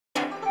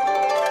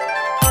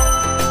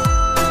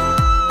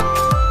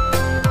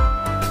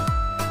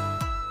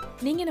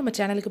நம்ம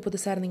சேனலுக்கு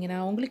புதுசாக இருந்தீங்கன்னா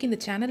உங்களுக்கு இந்த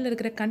சேனலில்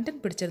இருக்கிற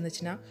கண்டென்ட்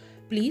பிடிச்சிருந்துச்சுன்னா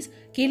ப்ளீஸ்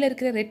கீழே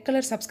இருக்கிற ரெட்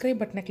கலர் சப்ஸ்கிரைப்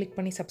பட்டனை கிளிக்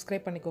பண்ணி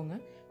சப்ஸ்கிரைப் பண்ணிக்கோங்க.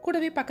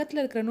 கூடவே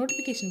பக்கத்தில் இருக்கிற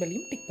நோட்டிஃபிகேஷன்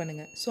பெல்லையும் டிக்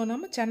பண்ணுங்கள். ஸோ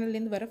நம்ம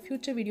சேனல்லேருந்து வர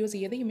ஃபியூச்சர்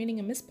வீடியோஸ் எதையுமே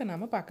நீங்கள் மிஸ்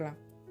பண்ணாமல் பார்க்கலாம்.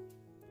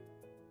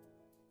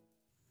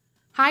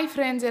 ஹாய்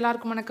ஃப்ரெண்ட்ஸ்,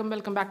 எல்லாருக்கும் வணக்கம்.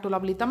 Welcome back to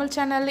lovely Tamil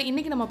channel.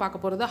 இன்றைக்கி நம்ம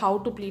பார்க்க போகிறது how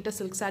to pleat a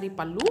silk sari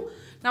பல்லு.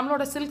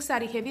 நம்மளோட silk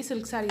sari, heavy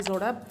silk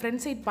சாரீஸோட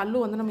front side பல்லு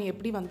வந்து நம்ம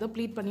எப்படி வந்து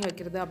ப்ளீட் பண்ணி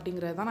வைக்கிறது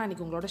அப்படிங்கிறத தான் நான்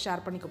இன்றைக்கி உங்களோட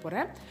ஷேர் பண்ணிக்க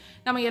போகிறேன்.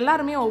 நம்ம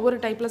எல்லாருமே ஒவ்வொரு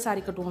டைப்பில்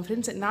சாரீ கட்டுவோம்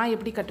ஃப்ரெண்ட்ஸ். நான்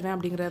எப்படி கட்டுவேன்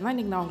அப்படிங்கிறத தான்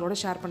இன்றைக்கி நான் உங்களோட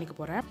ஷேர் பண்ணிக்க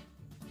போகிறேன்.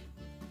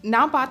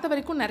 நான் பார்த்த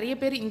வரைக்கும் நிறைய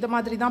பேர் இந்த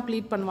மாதிரி தான்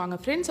ப்ளீட் பண்ணுவாங்க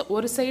ஃப்ரெண்ட்ஸ்.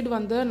 ஒரு சைடு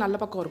வந்து நல்ல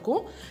பக்கம்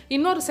இருக்கும்,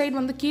 இன்னொரு சைடு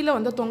வந்து கீழே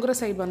வந்து தொங்குற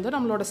சைடு வந்து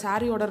நம்மளோட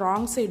சாரியோட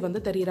ராங் சைடு வந்து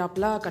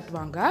தெரியிறாப்புல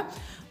கட்டுவாங்க.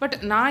 பட்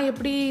நான்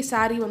எப்படி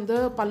சாரீ வந்து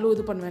பல்லு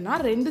இது பண்ணுவேன்னா,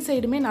 ரெண்டு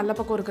சைடுமே நல்ல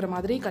பக்கம் இருக்கிற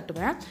மாதிரி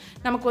கட்டுவேன்.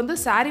 நமக்கு வந்து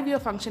சாரீ வியோ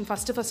ஃபங்க்ஷன்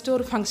ஃபஸ்ட்டு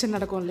ஒரு ஃபங்க்ஷன்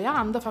நடக்கும் இல்லையா,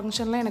 அந்த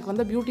ஃபங்க்ஷனில் எனக்கு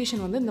வந்து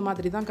பியூட்டிஷியன் வந்து இந்த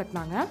மாதிரி தான்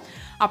கட்டினாங்க.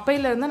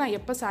 அப்பையிலேருந்து நான்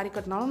எப்போ சாரீ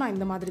கட்டினாலும் நான்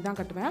இந்த மாதிரி தான்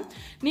கட்டுவேன்.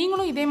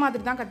 நீங்களும் இதே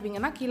மாதிரி தான்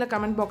கட்டுவீங்கன்னா கீழே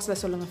கமெண்ட்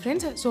பாக்ஸில் சொல்லுங்கள்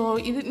ஃப்ரெண்ட்ஸ். ஸோ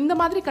இந்த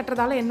மாதிரி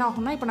கட்டுறதால என்ன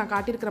ஆகும்னா, இப்போ நான்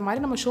காட்டியிருக்கிற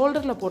மாதிரி நம்ம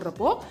ஷோல்டரில்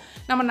போடுறப்போ,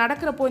 நம்ம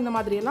நடக்கிறப்போ இந்த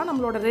மாதிரியெல்லாம்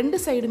நம்மளோட ரெண்டு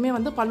சைடுமே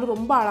வந்து பல்லு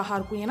ரொம்ப அழகாக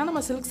இருக்கும். ஏன்னா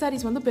நம்ம சில்க்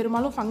சாரீஸ் வந்து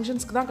பெரும்பாலும்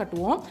ஃபங்க்ஷன்ஸ்க்கு தான்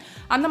கட்டுவோம்.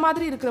 அந்த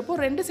மாதிரி இருக்கிறப்போ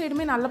ரெண்டு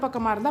சைடுமே நல்ல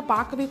பக்கமாக இருந்தால்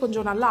பார்க்கவே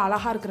கொஞ்சம் நல்லா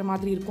அழகாக இருக்கிற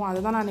மாதிரி இருக்கும். அதை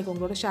தான் நான் இன்றைக்கி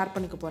உங்களோட ஷேர்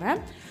பண்ணிக்க போகிறேன்.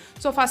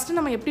 ஸோ ஃபஸ்ட்டு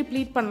நம்ம எப்படி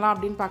ப்ளீட் பண்ணலாம்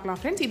அப்படின்னு பார்க்கலாம்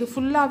ஃப்ரெண்ட்ஸ். இது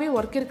ஃபுல்லாகவே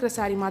ஒர்க் இருக்கிற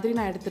சாரீ மாதிரி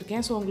நான்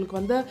எடுத்திருக்கேன். ஸோ உங்களுக்கு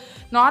வந்து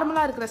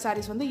நார்மலாக இருக்கிற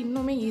சாரீஸ் வந்து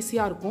இன்னுமே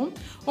ஈஸியாக இருக்கும்.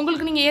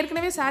 உங்களுக்கு நீங்கள்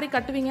ஏற்கனவே சாரீ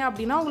கட்டுவீங்க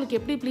அப்படின்னா உங்களுக்கு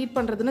எப்படி ப்ளீட்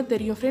பண்ணுறதுன்னு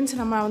தெரியும் ஃப்ரெண்ட்ஸ்.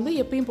 நம்ம வந்து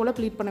எப்பயும் போல்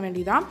ப்ளீட் பண்ண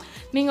வேண்டியதான்.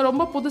 நீங்கள்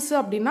ரொம்ப புதுசு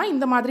அப்படின்னா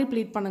இந்த மாதிரி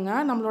ப்ளீட்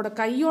பண்ணுங்கள். நம்மளோட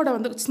கையோட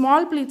வந்து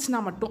ஸ்மால்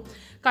ப்ளீட்ஸ்னால் மட்டும்,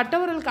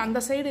 கட்டவரலுக்கு அந்த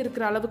சைடு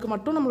இருக்கிற அளவுக்கு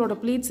மட்டும் நம்மளோட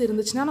ப்ளீட்ஸ்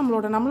இருந்துச்சுன்னா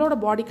நம்மளோட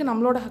பாடிக்கு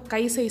நம்மளோட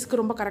கை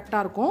சைஸ்க்கு ரொம்ப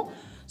கரெக்டாக இருக்கும்.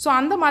 ஸோ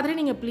அந்த மாதிரி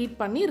நீங்கள் ப்ளீட்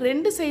பண்ணி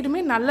ரெண்டு சைடுமே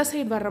நல்ல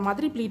சைடு வர்ற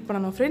மாதிரி ப்ளீட்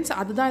பண்ணணும் ஃப்ரெண்ட்ஸ்.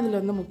 அதுதான் இதில்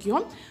வந்து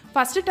முக்கியம்.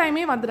 ஃபஸ்ட்டு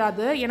டைமே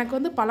வந்துடாது, எனக்கு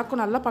வந்து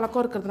நல்ல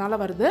பழக்கம் இருக்கிறதுனால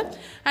வருது.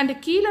 அண்டு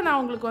கீழே நான்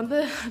உங்களுக்கு வந்து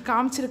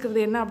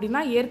காமிச்சிருக்கிறது என்ன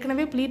அப்படின்னா,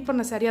 ஏற்கனவே ப்ளீட்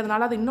பண்ண சரி,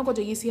 அதனால் அது இன்னும்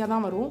கொஞ்சம் ஈஸியாக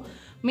தான் வரும்.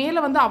 மேலே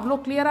வந்து அவ்வளோ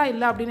கிளியராக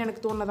இல்லை அப்படின்னு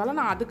எனக்கு தோணுனதால்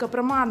நான்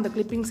அதுக்கப்புறமா அந்த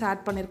கிளிப்பிங்ஸ்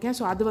ஆட் பண்ணியிருக்கேன்.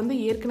 ஸோ அது வந்து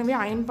ஏற்கனவே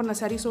அயன் பண்ண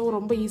சரி, ஸோ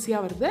ரொம்ப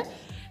ஈஸியாக வருது.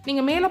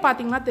 நீங்கள் மேலே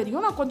பார்த்தீங்கன்னா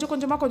தெரியும், நான் கொஞ்சம்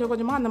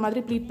கொஞ்சமாக அந்த மாதிரி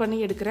ப்ளீட் பண்ணி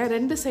எடுக்கிறேன்.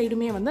 ரெண்டு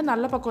சைடுமே வந்து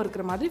நல்ல பக்கம்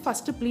இருக்கிற மாதிரி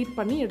ஃபஸ்ட்டு ப்ளீட்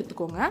பண்ணி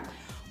எடுத்துக்கோங்க.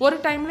 ஒரு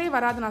டைம்லேயே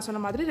வராது, நான்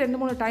சொன்ன மாதிரி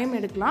 2-3 டைம்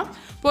எடுக்கலாம்.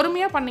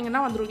 பொறுமையாக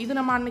பண்ணிங்கன்னா வந்துடும். இது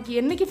நம்ம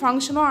என்னைக்கு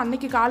ஃபங்க்ஷனோ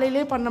அன்றைக்கி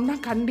காலையிலே பண்ணோம்னா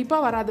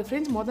கண்டிப்பாக வராது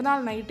ஃப்ரெண்ட்ஸ். முத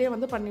நாள் நைட்டே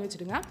வந்து பண்ணி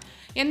வச்சுடுங்க.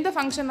 எந்த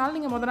ஃபங்க்ஷன்னாலும்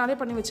நீங்கள் முத நாளே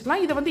பண்ணி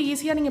வச்சுக்கலாம். இதை வந்து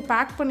ஈஸியாக நீங்கள்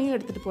பேக் பண்ணியும்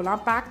எடுத்துகிட்டு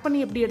போகலாம். பேக் பண்ணி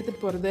எப்படி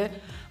எடுத்துகிட்டு போகிறது,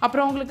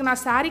 அப்புறம் உங்களுக்கு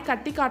நான் சாரீ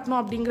கட்டி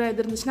காட்டணும் அப்படிங்கிற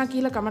இது இருந்துச்சுன்னா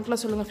கீழே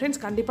கமெண்ட்டில் சொல்லுங்கள்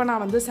ஃப்ரெண்ட்ஸ். கண்டிப்பாக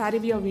நான் வந்து சாரீ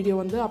வியோ வீடியோ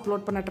வந்து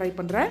அப்லோட் பண்ண ட்ரை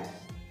பண்ணுறேன்.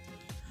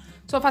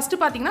 ஸோ ஃபஸ்ட்டு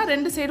பார்த்தீங்கன்னா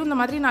ரெண்டு சைடும் இந்த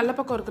மாதிரி நல்ல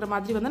பக்கம் இருக்கிற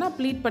மாதிரி வந்து நான்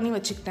ப்ளீட் பண்ணி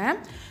வச்சுக்கிட்டேன்.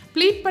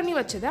 ப்ளீட் பண்ணி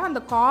வச்சதை அந்த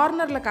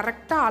கார்னரில்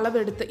கரெக்டாக அளவு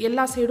எடுத்து,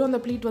 எல்லா சைடும் அந்த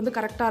ப்ளீட் வந்து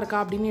கரெக்டாக இருக்கா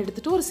அப்படின்னு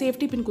எடுத்துகிட்டு ஒரு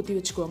சேஃப்டி பின் குத்தி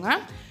வச்சுக்கோங்க.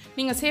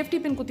 நீங்கள் சேஃப்டி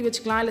பின் குத்தி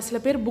வச்சுக்கலாம், இல்லை சில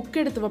பேர் புக்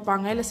எடுத்து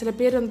வைப்பாங்க, இல்லை சில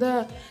பேர் வந்து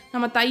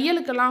நம்ம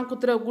தையலுக்கெல்லாம்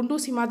குத்துற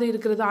குண்டூசி மாதிரி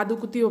இருக்கிறது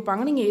அது குத்தி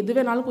வைப்பாங்க. நீங்கள் எது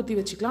வேணாலும் குத்தி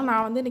வச்சுக்கலாம்.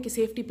 நான் வந்து இன்றைக்கி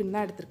சேஃப்டி பின்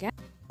தான் எடுத்திருக்கேன்.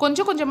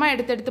 கொஞ்சம் கொஞ்சமாக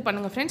எடுத்து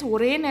பண்ணுங்கள் ஃப்ரெண்ட்ஸ்.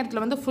 ஒரே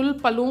நேரத்தில் வந்து ஃபுல்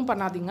பல்லுவும்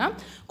பண்ணாதீங்க.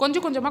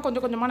 கொஞ்சம்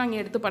கொஞ்சமாக நாங்கள்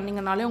எடுத்து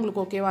பண்ணிங்கனாலே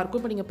உங்களுக்கு ஓகேவாக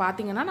இருக்கும். இப்போ நீங்கள்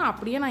பார்த்தீங்கன்னா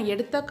நான்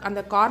எடுத்த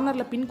அந்த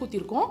கார்னரில் பின்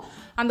குத்திருக்கோம்.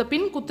 அந்த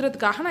பின்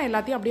குத்துறதுக்காக நான்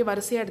எல்லாத்தையும் அப்படியே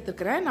வரிசையாக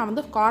எடுத்துக்கிறேன். நான்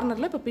வந்து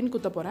கார்னரில் இப்போ பின்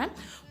குத்த போகிறேன்.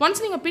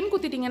 ஒன்ஸ் நீங்கள் பின்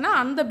குத்திட்டிங்கன்னா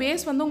அந்த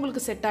பேஸ் வந்து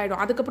உங்களுக்கு செட்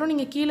ஆகிடும். அதுக்கப்புறம்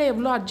நீங்கள் கீழே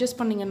எவ்வளோ அட்ஜஸ்ட்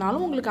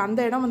பண்ணிங்கனாலும் உங்களுக்கு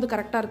அந்த இடம் வந்து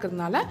கரெக்டாக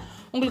இருக்கிறதுனால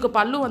உங்களுக்கு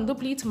பல்லு வந்து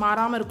ப்ளீட்ஸ்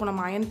மாறாமல் இருக்கும்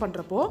நம்ம அயன்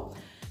பண்ணுறப்போ.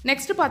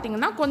 நெக்ஸ்ட்டு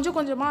பார்த்தீங்கன்னா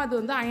கொஞ்சமாக அது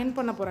வந்து அயன்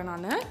பண்ண போகிறேன்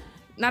நான்.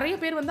 நிறைய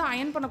பேர் வந்து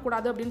அயன்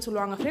பண்ணக்கூடாது அப்படின்னு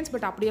சொல்லுவாங்க ஃப்ரெண்ட்ஸ்.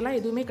 பட் அப்படியெல்லாம்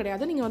எதுவுமே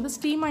கிடையாது. நீங்கள் வந்து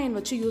ஸ்டீம் அயன்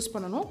வச்சு யூஸ்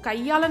பண்ணணும்.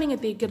 கையால்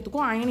நீங்கள்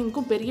தேய்க்கிறதுக்கும்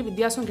அயனிங்க்கும் பெரிய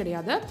வித்தியாசம்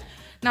கிடையாது.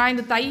 நான்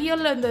இந்த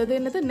தையல்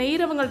என்னது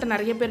நெய்றவங்கள்ட்ட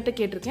நிறைய பேர்கிட்ட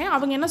கேட்டிருக்கேன்.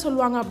 அவங்க என்ன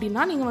சொல்லுவாங்க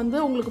அப்படின்னா, நீங்கள் வந்து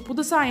உங்களுக்கு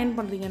புதுசாக அயன்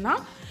பண்ணுறீங்கன்னா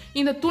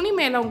இந்த துணி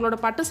மேலே, உங்களோட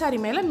பட்டு சாரி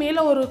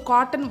மேலே ஒரு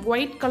காட்டன்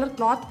ஒயிட் கலர்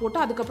கிளாத் போட்டு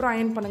அதுக்கப்புறம்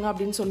அயன் பண்ணுங்க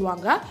அப்படின்னு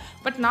சொல்லுவாங்க.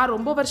 பட் நான்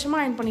ரொம்ப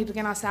வருஷமாக அயன் பண்ணிட்டு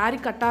இருக்கேன். நான் சாரீ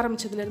கட்ட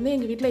ஆரம்பிச்சதுலேருந்து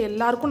எங்கள் வீட்டில்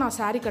எல்லாருக்கும் நான்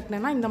சாரீ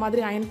கட்டினேன்னா இந்த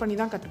மாதிரி அயன் பண்ணி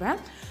தான் கட்டுவேன்.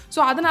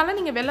 ஸோ அதனால்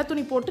நீங்கள் வெள்ளை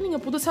துணி போட்டு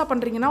நீங்கள் புதுசாக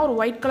பண்ணுறீங்கன்னா ஒரு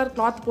ஒயிட் கலர்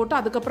கிளாத் போட்டு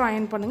அதுக்கப்புறம்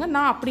அயன் பண்ணுங்கள்.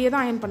 நான் அப்படியே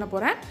தான் அயன் பண்ண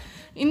போகிறேன்.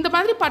 இந்த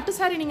மாதிரி பட்டு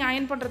சாரி நீங்கள்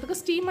அயன் பண்ணுறதுக்கு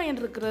ஸ்டீம் அயன்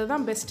இருக்கிறது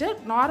தான் பெஸ்ட்டு.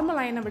 நார்மல்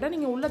அயனை விட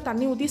நீங்கள் உள்ள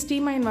தண்ணி ஊற்றி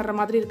ஸ்டீம் அயன் வர்ற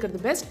மாதிரி இருக்கிறது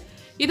பெஸ்ட்.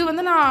 இது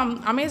வந்து நான்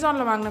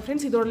அமேசானில் வாங்கினேன்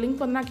ஃப்ரெண்ட்ஸ். இதோட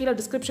லிங்க் வந்து நான் கீழே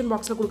டிஸ்கிரிப்ஷன்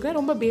பாக்ஸில் கொடுக்குறேன்.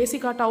 ரொம்ப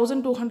பேசிக்காக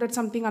 1200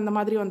 சம்திங் அந்த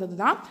மாதிரி வந்தது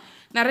தான்.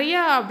 நிறைய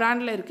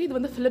பிராண்டில் இருக்குது. இது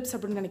வந்து ஃபிலிப்ஸ்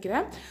அப்படின்னு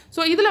நினைக்கிறேன்.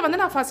 ஸோ இதில் வந்து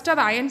நான் ஃபஸ்ட்டு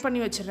அதை அயன்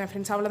பண்ணி வச்சிடுறேன்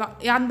ஃப்ரெண்ட்ஸ். அவ்வளோதான்.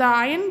 அந்த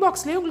அயன்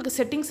பாக்ஸ்லேயே உங்களுக்கு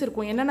செட்டிங்ஸ்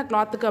இருக்கும் என்னென்ன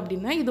கிளாத்துக்கு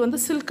அப்படின்னு. இது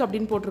வந்து சில்க்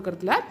அப்படின்னு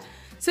போட்டிருக்கிறதுல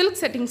சில்க்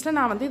செட்டிங்ஸில்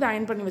நான் வந்து இதை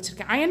அயன் பண்ணி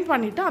வச்சுருக்கேன். அயன்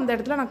பண்ணிவிட்டு அந்த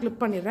இடத்துல நான்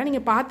கிளிப் பண்ணிடுறேன்.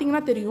 நீங்கள்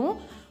பார்த்தீங்கன்னா தெரியும்,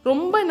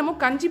 ரொம்ப என்னமோ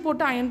கஞ்சி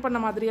போட்டு அயன் பண்ண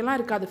மாதிரியெல்லாம்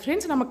இருக்காது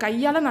ஃப்ரெண்ட்ஸ். நம்ம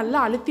கையால் நல்லா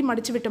அழுத்தி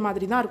மடித்து விட்ட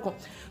மாதிரி தான் இருக்கும்.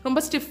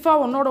 ரொம்ப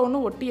ஸ்டிஃபாக ஒன்றோட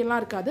ஒன்று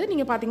ஒட்டியெல்லாம் இருக்காது.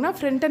 நீங்கள் பார்த்தீங்கன்னா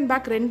ஃப்ரண்ட் அண்ட்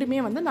பேக் ரெண்டுமே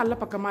வந்து நல்ல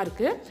பக்கமாக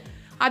இருக்குது.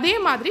 அதே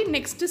மாதிரி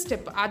நெக்ஸ்ட்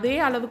ஸ்டெப் அதே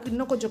அளவுக்கு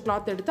இன்னும் கொஞ்சம்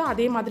கிளாத் எடுத்து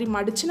அதே மாதிரி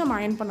மடித்து நம்ம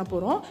அயன் பண்ண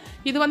போகிறோம்.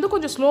 இது வந்து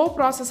கொஞ்சம் ஸ்லோ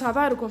ப்ராசஸாக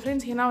தான் இருக்கும்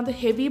ஃப்ரெண்ட்ஸ். ஏன்னா வந்து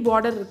ஹெவி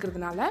பார்டர்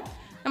இருக்கிறதுனால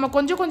நம்ம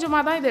கொஞ்சம்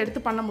கொஞ்சமாக தான் இதை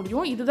எடுத்து பண்ண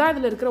முடியும். இதுதான்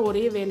இதில் இருக்கிற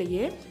ஒரே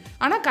வேலையே.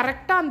 ஆனால்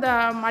கரெக்டாக அந்த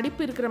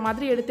மடிப்பு இருக்கிற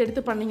மாதிரி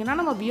எடுத்து பண்ணிங்கன்னா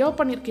நம்ம வியர்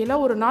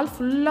பண்ணியிருக்கையில் ஒரு நாள்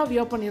ஃபுல்லாக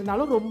வியர்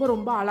பண்ணியிருந்தாலும் ரொம்ப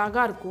ரொம்ப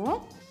அழகாக இருக்கும்.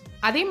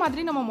 அதே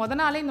மாதிரி நம்ம முத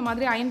நாளே இந்த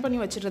மாதிரி அயன் பண்ணி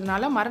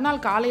வச்சுறதுனால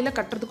மறுநாள் காலையில்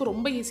கட்டுறதுக்கு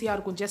ரொம்ப ஈஸியாக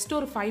இருக்கும். ஜஸ்ட்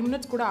ஒரு 5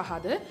 மினிட்ஸ் கூட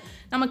ஆகாது.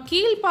 நம்ம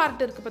கீழ்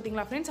பார்ட் இருக்குது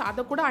பார்த்தீங்களா ஃப்ரெண்ட்ஸ்,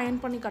 அதை கூட அயன்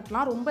பண்ணி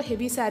கட்டலாம். ரொம்ப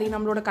ஹெவி சாரீ,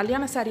 நம்மளோட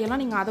கல்யாண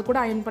சாரியெல்லாம் நீங்கள் அதை கூட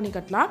அயன் பண்ணி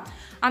கட்டலாம்.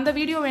 அந்த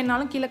வீடியோ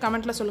வேணாலும் கீழே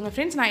கமெண்ட்டில் சொல்லுங்கள்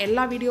ஃப்ரெண்ட்ஸ். நான்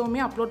எல்லா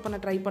வீடியோவுமே அப்லோட் பண்ண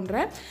ட்ரை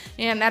பண்ணுறேன்.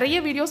 நிறைய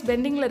வீடியோஸ்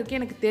பெண்டிங்கில் இருக்குது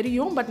எனக்கு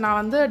தெரியும். பட் நான்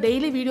வந்து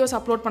டெய்லி வீடியோஸ்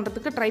அப்லோட்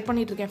பண்ணுறதுக்கு ட்ரை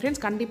பண்ணிட்டு இருக்கேன்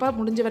ஃப்ரெண்ட்ஸ். கண்டிப்பாக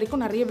முடிஞ்ச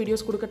வரைக்கும் நிறைய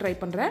வீடியோஸ் கொடுக்க ட்ரை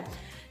பண்ணுறேன்.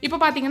 இப்போ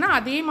பார்த்தீங்கன்னா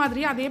அதே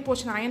மாதிரி அதே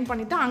போர்ஷன் அயன்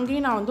பண்ணிவிட்டு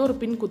அங்கேயும் நான் வந்து ஒரு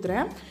பின்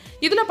குத்துறேன்.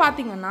 இதில்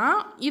பார்த்தீங்கன்னா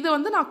இது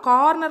வந்து நான்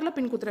கார்னரில்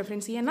பின் குத்துறேன்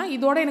ஃப்ரெண்ட்ஸ். ஏன்னா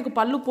இதோட எனக்கு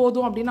பல்லு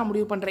போதும் அப்படின்னு நான்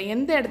முடிவு பண்ணுறேன்.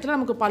 எந்த இடத்துல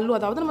நமக்கு பல்லு,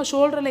 அதாவது நம்ம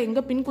ஷோல்டரில்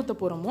எங்கே பின் குத்த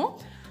போகிறோமோ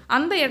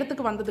அந்த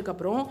இடத்துக்கு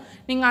வந்ததுக்கப்புறம்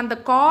நீங்கள் அந்த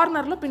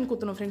கார்னரில் பின்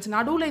குத்தணும் ஃப்ரெண்ட்ஸ்.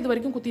 நடுவில் இது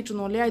வரைக்கும் குத்திட்டு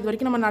இருந்தோம் இல்லையா, இது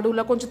வரைக்கும் நம்ம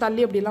நடுவில் கொஞ்சம்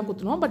தள்ளி அப்படிலாம்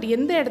குத்தணும். பட்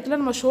எந்த இடத்துல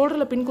நம்ம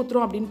ஷோல்டரில் பின்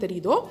குத்துறோம் அப்படின்னு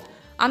தெரியுதோ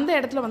அந்த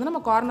இடத்துல வந்து நம்ம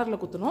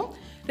கார்னரில் குத்தணும்.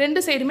 2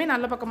 சைடுமே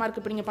நல்ல பக்கமாக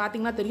இருக்குது. இப்போ நீங்கள்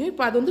பார்த்தீங்கன்னா தெரியும்.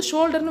 இப்போ அது வந்து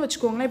ஷோல்டர்னு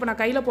வச்சுக்கோங்களேன். இப்போ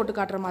நான் கையில் போட்டு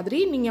காட்டுற மாதிரி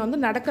நீங்கள் வந்து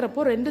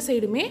நடக்கிறப்போ 2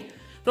 சைடுமே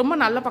ரொம்ப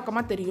நல்ல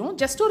பக்கமாக தெரியும்.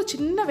 ஜஸ்ட் ஒரு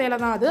சின்ன வேலை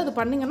தான் அது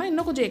பண்ணிங்கன்னா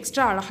இன்னும் கொஞ்சம்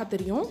எக்ஸ்ட்ரா அழகாக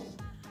தெரியும்.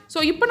 ஸோ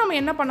இப்போ நம்ம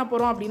என்ன பண்ண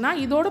போகிறோம் அப்படின்னா,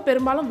 இதோட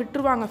பெரும்பாலும்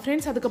விட்டுருவாங்க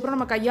ஃப்ரெண்ட்ஸ். அதுக்கப்புறம்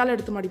நம்ம கையால்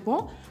எடுத்து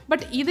மடிப்போம்.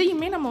 பட்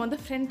இதையுமே நம்ம வந்து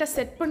ஃப்ரண்ட்டை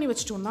செட் பண்ணி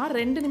வச்சிட்டோம்னா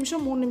 2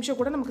 நிமிஷம் 3 நிமிஷம்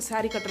கூட நமக்கு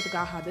சாரீ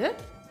கட்டுறதுக்கு ஆகாது.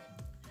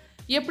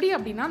 எப்படி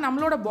அப்படின்னா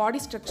நம்மளோட பாடி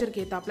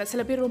ஸ்ட்ரக்சருக்கு ஏற்றாப்புல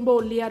சில பேர் ரொம்ப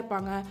ஒல்லியாக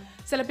இருப்பாங்க,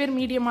 சில பேர்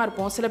மீடியமாக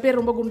இருப்போம், சில பேர்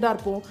ரொம்ப குண்டாக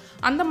இருப்போம்.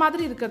 அந்த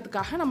மாதிரி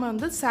இருக்கிறதுக்காக நம்ம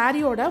வந்து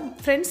சாரியோட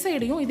ஃப்ரண்ட்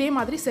சைடையும் இதே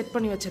மாதிரி செட்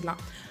பண்ணி வச்சிடலாம்.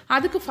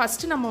 அதுக்கு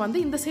ஃபஸ்ட்டு நம்ம வந்து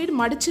இந்த சைடு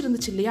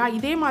மடிச்சிருந்துச்சு இல்லையா,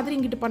 இதே மாதிரி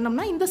இங்கிட்டு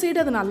பண்ணோம்னா இந்த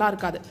சைடு அது நல்லா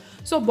இருக்காது.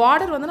 ஸோ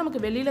பார்டர் வந்து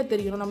நமக்கு வெளியில்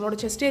தெரியணும். நம்மளோட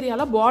செஸ்ட்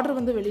ஏரியாவில் பார்டர்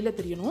வந்து வெளியில்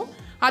தெரியணும்.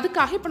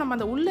 அதுக்காக இப்போ நம்ம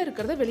அந்த உள்ளே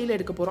இருக்கிறத வெளியில்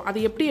எடுக்க போகிறோம்.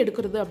 அது எப்படி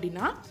எடுக்கிறது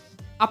அப்படின்னா,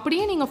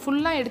 அப்படியே நீங்கள்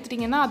ஃபுல்லாக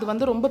எடுத்துட்டிங்கன்னா அது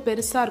வந்து ரொம்ப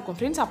பெருசாக இருக்கும்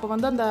ஃப்ரெண்ட்ஸ். அப்போ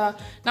வந்து அந்த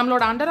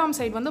நம்மளோட அண்டர் ஆர்ம்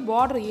சைடு வந்து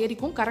பார்டர்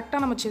ஏறிக்கும்.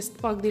 கரெக்டாக நம்ம செஸ்ட்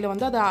பகுதியில்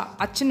வந்து அது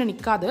அச்சுன்னு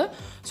நிற்காது.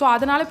 ஸோ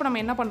அதனால் இப்போ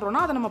நம்ம என்ன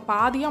பண்ணுறோன்னா, அதை நம்ம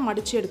பாதியாக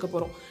மடித்து எடுக்க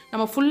போகிறோம்.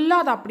 நம்ம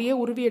ஃபுல்லாக அதை அப்படியே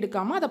உருவி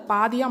எடுக்காமல் அதை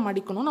பாதியாக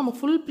மடிக்கணும். நம்ம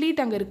ஃபுல்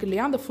ப்ளீட் அங்கே இருக்குது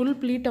இல்லையா, அந்த ஃபுல்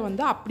ப்ளீட்டை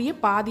வந்து அப்படியே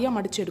பாதியாக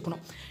மடித்து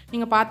எடுக்கணும்.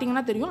 நீங்கள்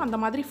பார்த்தீங்கன்னா தெரியும். அந்த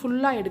மாதிரி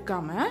ஃபுல்லாக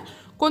எடுக்காமல்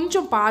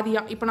கொஞ்சம்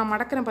பாதியாக, இப்போ நான்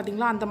மடக்கிறேன்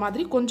பார்த்தீங்களா, அந்த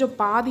மாதிரி கொஞ்சம்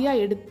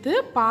பாதியாக எடுத்து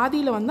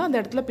பாதியில் வந்து அந்த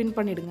இடத்துல பின்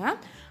பண்ணிவிடுங்க.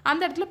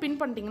 அந்த இடத்துல பின்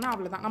பண்ணிட்டீங்கன்னா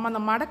அவ்வளோதான். நம்ம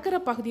அந்த மடக்கிற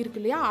பகுதி இருக்கு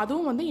இல்லையா,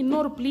 அதுவும் வந்து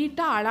இன்னொரு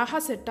ப்ளீட்டாக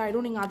அழகாக செட்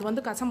ஆகிடும். நீங்கள் அது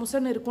வந்து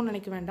கசமுசன்னு இருக்கும்னு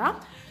நினைக்க வேண்டாம்.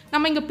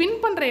 நம்ம இங்கே பின்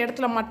பண்ணுற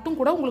இடத்துல மட்டும்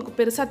கூட உங்களுக்கு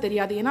பெருசாக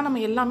தெரியாது. ஏன்னா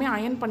நம்ம எல்லாமே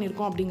அயன்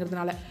பண்ணியிருக்கோம்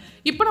அப்படிங்கிறதுனால.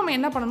 இப்போ நம்ம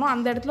என்ன பண்ணணும்,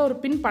 அந்த இடத்துல ஒரு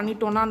பின்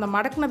பண்ணிட்டோன்னா அந்த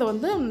மடக்குனதை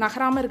வந்து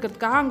நகராமல்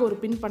இருக்கிறதுக்காக அங்கே ஒரு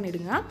பின்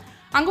பண்ணிவிடுங்க.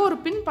 அங்கே ஒரு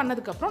பின்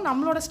பண்ணதுக்கப்புறம்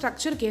நம்மளோட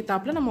ஸ்ட்ரக்சருக்கு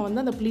ஏற்றாப்புல நம்ம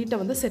வந்து அந்த ப்ளீட்டை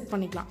வந்து செட்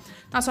பண்ணிக்கலாம்.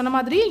 நான் சொன்ன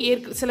மாதிரி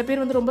சில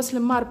பேர் வந்து ரொம்ப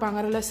ஸ்லிம்மாக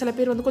இருப்பாங்க, இல்லை சில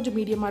பேர் வந்து கொஞ்சம்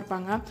மீடியமாக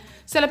இருப்பாங்க.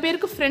 சில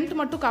பேருக்கு ஃப்ரண்ட்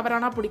மட்டும் கவர்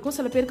ஆனால் பிடிக்கும்,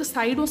 சில பேருக்கு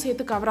சைடும்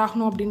சேர்த்து கவர்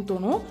ஆகணும் அப்படின்னு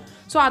தோணும்.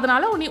 ஸோ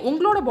அதனால்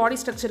உங்களோட பாடி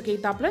ஸ்ட்ரக்சருக்கு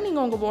ஏற்றாப்புல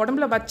நீங்கள் உங்கள்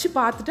உடம்புல வச்சு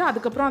பார்த்துட்டு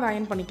அதுக்கப்புறம் அதை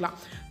அயன் பண்ணிக்கலாம்.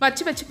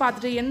 வச்சு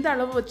பார்த்துட்டு எந்த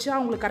அளவு வச்சா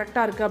உங்களுக்கு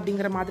கரெக்டாக இருக்குது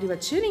அப்படிங்கிற மாதிரி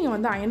வச்சு நீங்கள்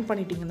வந்து அயன்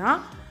பண்ணிட்டீங்கன்னா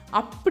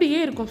அப்படியே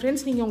இருக்கும்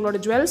ஃப்ரெண்ட்ஸ். நீங்கள் உங்களோட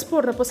ஜுவல்ஸ்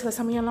போடுறப்போ சில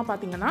சமயம்லாம்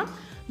பார்த்தீங்கன்னா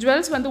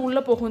ஜுவல்ஸ் வந்து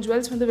உள்ளே போகும்,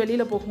 ஜுவல்ஸ் வந்து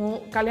வெளியில் போகும்.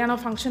 கல்யாண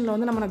ஃபங்க்ஷனில்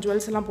வந்து நம்ம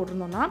ஜுவல்ஸ் எல்லாம்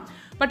போட்டிருந்தோம்னா,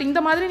 பட் இந்த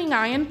மாதிரி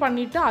நீங்கள் அயன்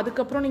பண்ணிவிட்டு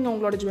அதுக்கப்புறம் நீங்கள்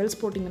உங்களோட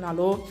ஜுவல்ஸ்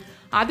போட்டிங்கனாலோ,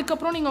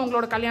 அதுக்கப்புறம் நீங்கள்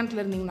உங்களோட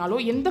கல்யாணத்தில் இருந்தீங்கனாலோ,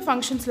 எந்த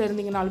ஃபங்க்ஷன்ஸில்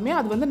இருந்தீங்கனாலுமே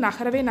அது வந்து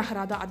நகரவே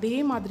நகராது. அதே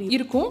மாதிரி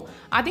இருக்கும்.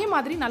 அதே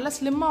மாதிரி நல்ல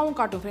ஸ்லிம்மாகவும்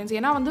காட்டும் ஃப்ரெண்ட்ஸ்.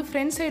 ஏன்னா வந்து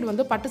ஃப்ரண்ட் சைடு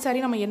வந்து பட்டு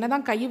சாரி நம்ம என்ன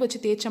தான் கையை வச்சு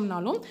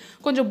தேய்ச்சோம்னாலும்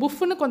கொஞ்சம்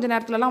புஃப்னு கொஞ்சம்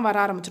நேரத்துலலாம் வர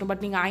ஆரம்பிச்சிடும்.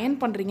 பட் நீங்கள் அயன்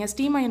பண்ணுறீங்க,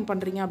 ஸ்டீம் அயன்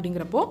பண்ணுறீங்க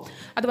அப்படிங்கிறப்போ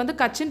அது வந்து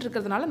கச்சின்னு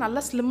இருக்கிறதுனால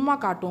நல்லா ஸ்லிம்மாக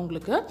காட்டும்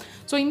உங்களுக்கு.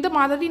 ஸோ இந்த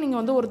மாதிரி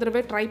நீங்கள் வந்து ஒரு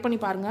தடவை ட்ரை பண்ணி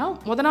பாருங்கள்.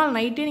 முத நாள்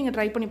நைட்டே நீங்கள்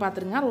ட்ரை பண்ணி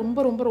பார்த்துருங்க. ரொம்ப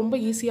ரொம்ப ரொம்ப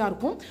ஈஸியாக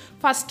இருக்கும்.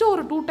 ஃபஸ்ட்டு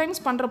ஒரு 2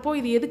 டைம்ஸ் பண்ணுறப்போ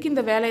இது எதுக்கு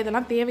இந்த வேலை,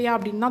 இதெல்லாம் தேவையா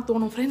அப்படின்னு தான்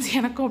தோணும் ஃப்ரெண்ட்ஸ்.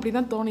 எனக்கும் அப்படி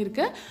தான் தோணிருக்கு.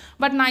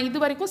 பட் நான் இது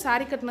வரைக்கும்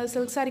சாரீ கட்டினது,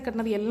 சில்க் சாரீ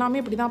கட்டினது எல்லாமே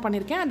இப்படி தான்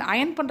பண்ணியிருக்கேன். அண்ட்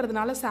அயன்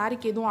பண்ணுறதுனால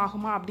சாரீக்கு எதுவும்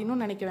ஆகுமா அப்படின்னு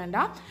நினைக்க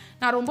வேண்டாம்.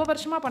 நான் ரொம்ப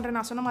வருஷமாக பண்ணுறேன்.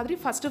 நான் சொன்ன மாதிரி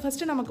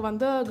ஃபஸ்ட்டு நமக்கு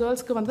வந்து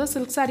கேர்ள்ஸ்க்கு வந்து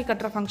சில்க் சாரீ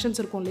கட்டுற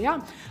ஃபங்க்ஷன்ஸ் இருக்கும் இல்லையா,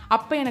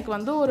 அப்போ எனக்கு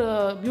வந்து ஒரு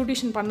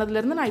பியூட்டிஷியன்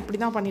பண்ணதுலேருந்து நான் இப்படி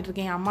தான்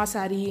பண்ணிட்டுருக்கேன். என் அம்மா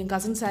சாரீ, என்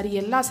கசின் சாரீ,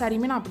 எல்லா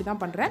சாரியுமே நான் அப்படி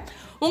தான் பண்ணுறேன்.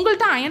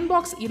 உங்கள்கிட்ட அயன்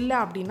பாக்ஸ் இல்லை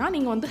அப்படின்னா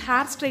நீங்கள் வந்து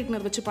ஹேர்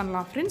ஸ்ட்ரைட்னர் வச்சு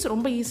பண்ணலாம் ஃப்ரெண்ட்ஸ்.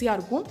 ரொம்ப ஈஸியாக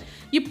இருக்கும்.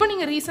 இப்போ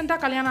நீங்கள் ரீசெண்டாக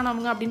கல்யாணம்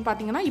ஆனவங்க அப்படின்னு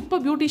பார்த்தீங்கன்னா, இப்போ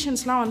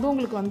பியூட்டிஷியன்ஸ்லாம் வந்து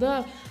உங்களுக்கு வந்து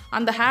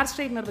அந்த ஹேர்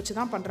ஸ்ட்ரைட்னர் வச்சு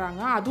தான் பண்ணுறாங்க.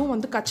 அதுவும்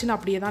வந்து கச்சின்னு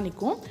அப்படியே தான்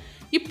நிற்கும்.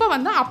 இப்போ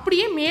வந்து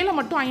அப்படியே மேலே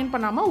மட்டும் அயன்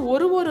பண்ணாமல்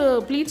ஒரு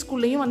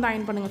ப்ளீட்ஸ்குள்ளேயும் வந்து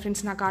அயன் பண்ணுங்கள்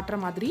ஃப்ரெண்ட்ஸ். நான் காட்டுற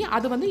மாதிரி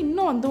அது வந்து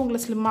இன்னும் வந்து உங்களை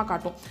ஸ்லிம்மாக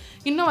காட்டும்.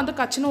 இன்னும் வந்து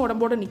கச்சின்னு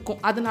உடம்போடு நிற்கும்.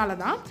 அதனால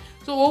தான்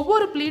ஸோ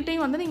ஒவ்வொரு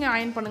ப்ளீட்டையும் வந்து நீங்கள்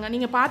அயன் பண்ணுங்கள்.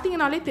 நீங்கள்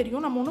பார்த்தீங்கனாலே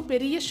தெரியும், நம்ம ஒன்றும்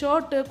பெரிய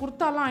ஷர்ட்டு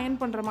குர்த்தாலாம் அயன்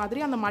பண்ணுற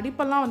மாதிரி அந்த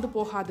மடிப்பெல்லாம் வந்து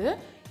போகாது.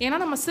 ஏன்னா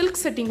நம்ம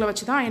சில்க் செட்டிங்கில்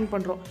வச்சு தான் அயன்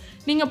பண்ணுறோம்.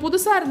 நீங்கள்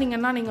புதுசாக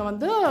இருந்தீங்கன்னா நீங்கள்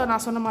வந்து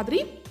நான் சொன்ன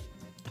மாதிரி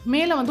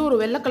மேலே வந்து ஒரு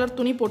வெள்ளை கலர்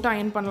துணி போட்டு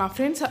அயன் பண்ணலாம்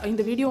ஃப்ரெண்ட்ஸ்.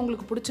 இந்த வீடியோ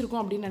உங்களுக்கு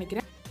பிடிச்சிருக்கும் அப்படின்னு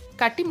நினைக்கிறேன்.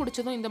 கட்டி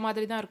முடிச்சதும் இந்த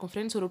மாதிரி தான் இருக்கும்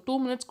ஃப்ரெண்ட்ஸ். ஒரு 2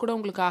 மினிட்ஸ் கூட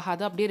உங்களுக்கு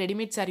ஆகாது. அப்படியே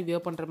ரெடிமேட் சாரி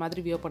வியர் பண்ணுற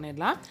மாதிரி வியர்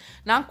பண்ணிடலாம்.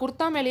 நான்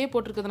குர்த்தா மேலேயே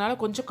போட்டிருக்கிறதுனால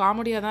கொஞ்சம்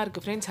காமெடியாக தான்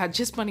இருக்குது ஃப்ரெண்ட்ஸ்.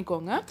 அட்ஜஸ்ட்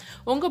பண்ணிக்கோங்க.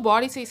 உங்கள்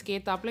பாடி சைஸ்க்கு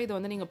ஏற்றாப்புல இதை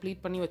வந்து நீங்கள்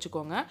ப்ளீட் பண்ணி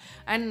வச்சுக்கோங்க.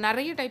 அண்ட்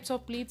நிறைய டைப்ஸ்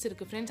ஆஃப் ப்ளீட்ஸ்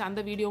இருக்குது ஃப்ரெண்ட்ஸ்.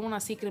 அந்த வீடியோவும்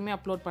நான் சீக்கிரமே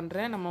அப்லோட்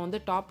பண்ணுறேன். நம்ம வந்து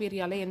டாப்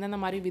ஏரியாவில் எந்தெந்த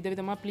மாதிரி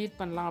விதவிதமாக ப்ளீட்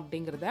பண்ணலாம்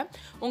அப்படிங்கிறத.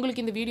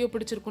 உங்களுக்கு இந்த வீடியோ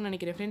பிடிச்சிருக்குன்னு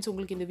நினைக்கிறேன் ஃப்ரெண்ட்ஸ்.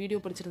 உங்களுக்கு இந்த வீடியோ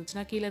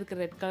பிடிச்சிருந்துச்சுன்னா கீழே இருக்கிற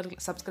ரெட் கலர்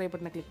சப்ஸ்கிரைப்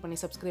பட்டனை கிளிக் பண்ணி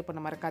சப்ஸ்கிரைப்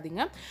பண்ண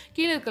மறக்காதீங்க.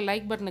 கீழே இருக்கிற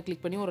லைக் பட்டனை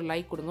கிளிக் பண்ணி ஒரு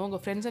லைக் கொடுங்க.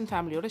 உங்கள் ஃப்ரெண்ட்ஸ் அண்ட்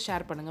ஃபேமிலியோட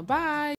ஷேர் பண்ணுங்கள். பாய்.